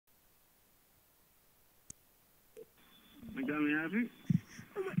me happy?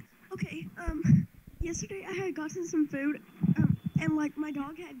 Okay, yesterday I had gotten some food, and, like, my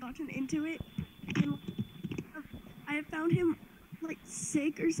dog had gotten into it, and I had found him, like,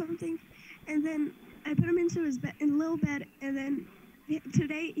 sick or something, and then I put him into his bed, in a little bed, and then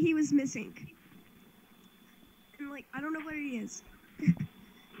today he was missing. And, like, I don't know where he is.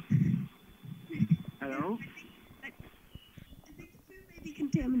 Hello? I think the food may be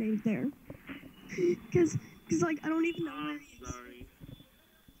contaminated there. Cause, like, I don't even know where he is. Sorry.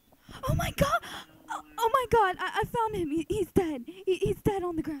 Oh my god! Oh my god! I found him. He's dead. He's dead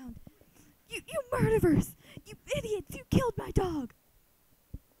on the ground. You murderers! You idiots! You killed my dog!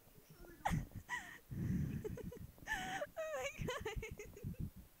 Oh my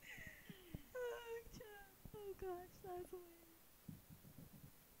god! Oh gosh, that's hilarious.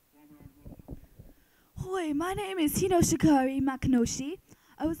 Hoi, my name is Hinoshikari Makinoshi.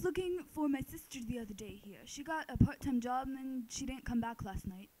 I was looking for my sister the other day here. She got a part-time job and then she didn't come back last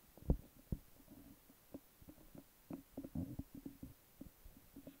night.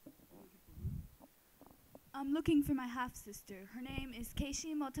 I'm looking for my half-sister. Her name is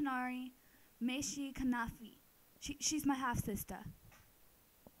Keishi Motonari Meishi Kanafi. She's my half-sister.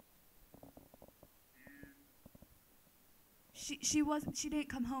 She didn't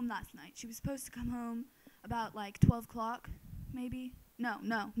come home last night. She was supposed to come home about like 12 o'clock, maybe. No,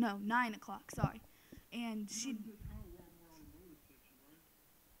 9 o'clock, sorry. And she...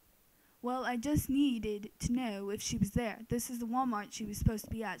 Well, I just needed to know if she was there. This is the Walmart she was supposed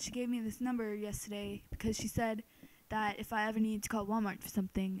to be at. She gave me this number yesterday because she said that if I ever needed to call Walmart for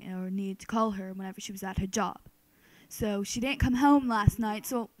something or needed to call her whenever she was at her job. So she didn't come home last night,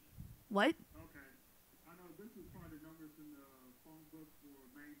 so... What? Okay. I know this is part of the numbers in the phone book for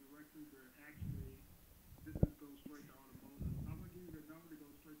main directory, but actually this goes straight to automotive. I'm going to give you the number to go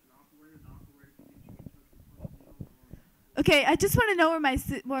straight to the operator, and the operator can get you in touch with personnel. Okay, I just want to know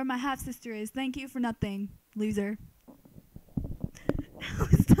where my half-sister is. Thank you for nothing, loser.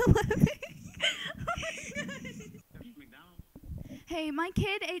 I'm still laughing. Oh my God. Hey, my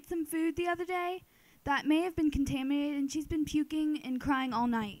kid ate some food the other day that may have been contaminated, and she's been puking and crying all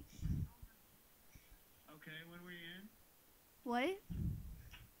night. Okay, when were you in? What?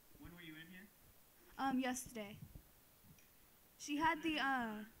 When were you in here? Yesterday. She had the,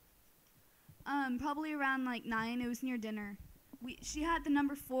 probably around like 9. It was near dinner. She had the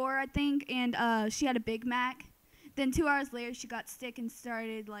number 4, I think, and she had a Big Mac. Then 2 hours later, she got sick and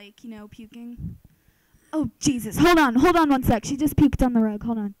started, like, puking. Oh, Jesus. Hold on 1 sec. She just puked on the rug.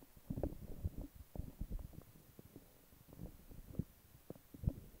 Hold on.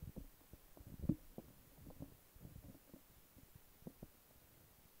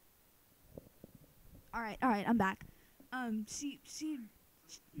 All right, I'm back. She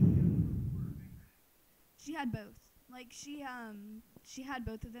had both. Like, she had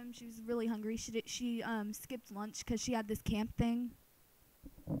both of them. She was really hungry. She skipped lunch because she had this camp thing.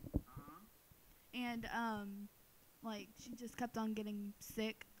 And, like, she just kept on getting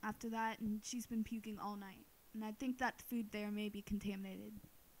sick after that, and she's been puking all night. And I think that the food there may be contaminated.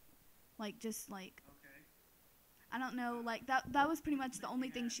 Like, just, like, Okay. I don't know, like, that was pretty much the only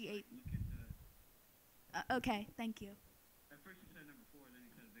thing she ate. Okay, thank you. At first you said number 4, then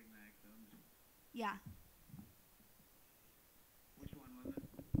you said Big Mac, so I'm just... Yeah. Which one was it?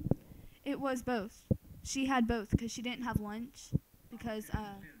 It was both. She had both because she didn't have lunch. Because, okay, so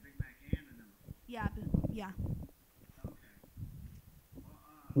she had a Big Mac and a number 4. yeah. Okay. Well,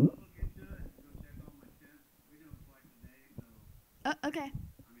 I'll look into it and go check on my temps. We do them twice a day, so... Okay.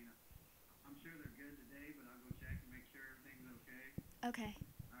 I mean, I'm sure they're good today, but I'll go check and make sure everything's okay. Okay.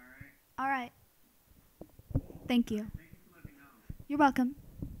 Alright? All right. Thank you. Thank you for letting me know. You're welcome.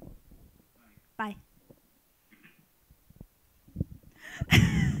 Bye. Bye.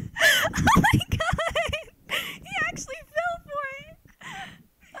 Oh my God! He actually fell for it.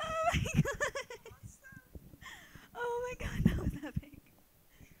 Oh my God! Oh my God, that was epic.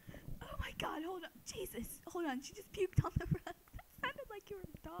 Oh my God, hold on. Jesus, hold on. She just puked on the rug. That sounded like you were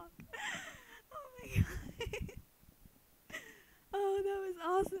a dog. Oh my God. Oh, that was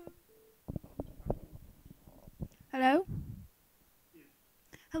awesome. Hello? Yes.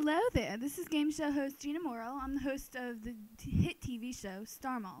 Hello there. This is game show host Gina Morrow. I'm the host of the hit TV show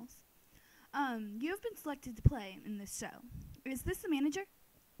Star Malls. You have been selected to play in this show. Is this the manager?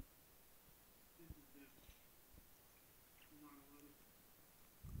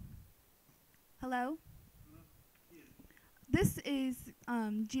 Hello? Yes. This is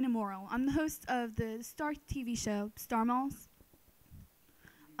Gina Morrow. I'm the host of the Star TV show Star Malls.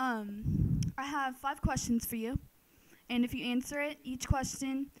 I have 5 questions for you. And if you answer it, each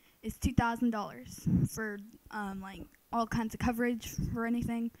question is $2,000 for, like, all kinds of coverage for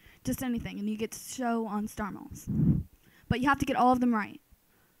anything, just anything, and you get to show on Star Malls. But you have to get all of them right,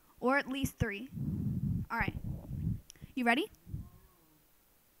 or at least 3. All right, you ready?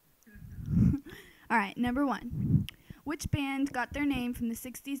 All right, number 1. Which band got their name from the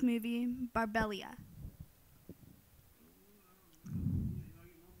 60s movie Barbelia?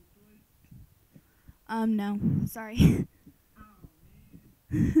 No, sorry.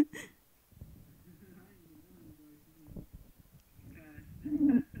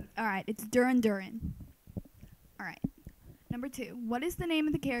 All right, it's Duran Duran. All right, number 2. What is the name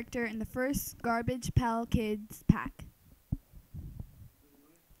of the character in the first Garbage Pail Kids pack?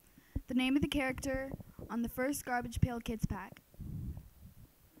 The name of the character on the first Garbage Pail Kids pack.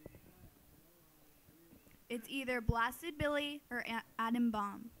 It's either Blasted Billy or Atom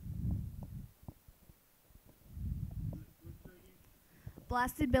Bomb.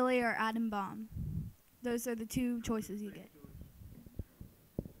 Blasted Billy or Atom Bomb. Those are the 2 choices you get.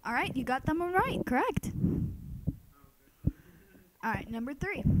 All right, you got them all right. Correct. All right, number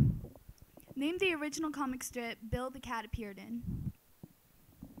 3. Name the original comic strip Bill the Cat appeared in.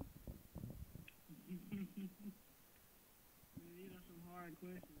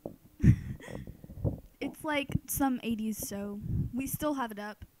 It's like some 80s show. We still have it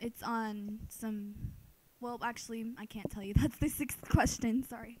up. It's on some... Well, actually, I can't tell you. That's the 6th question.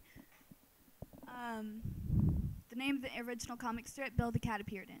 Sorry. The name of the original comic strip Bill the Cat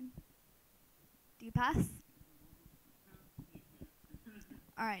appeared in. Do you pass?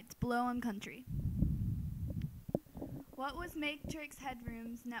 All right, it's Below M Country. What was Matrix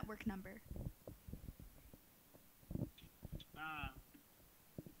Headroom's network number?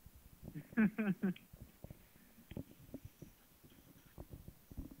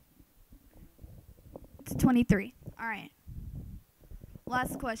 It's 23. All right.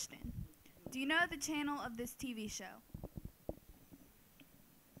 Last question. Do you know the channel of this TV show?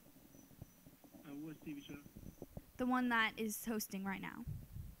 What TV show? The one that is hosting right now.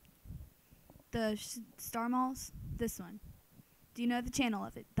 The Star Malls? This one. Do you know the channel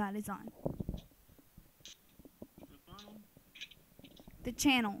of it that is on? The funnel? The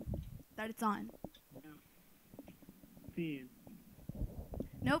channel that it's on. 10.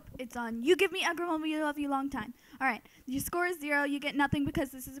 Nope, it's on You Give Me Egg Roll, We Love You Long Time. All right, your score is 0. You get nothing because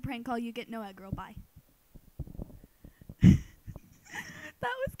this is a prank call. You get no egg roll. Bye. That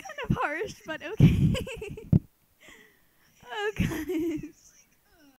was kind of harsh, but okay. Oh, guys.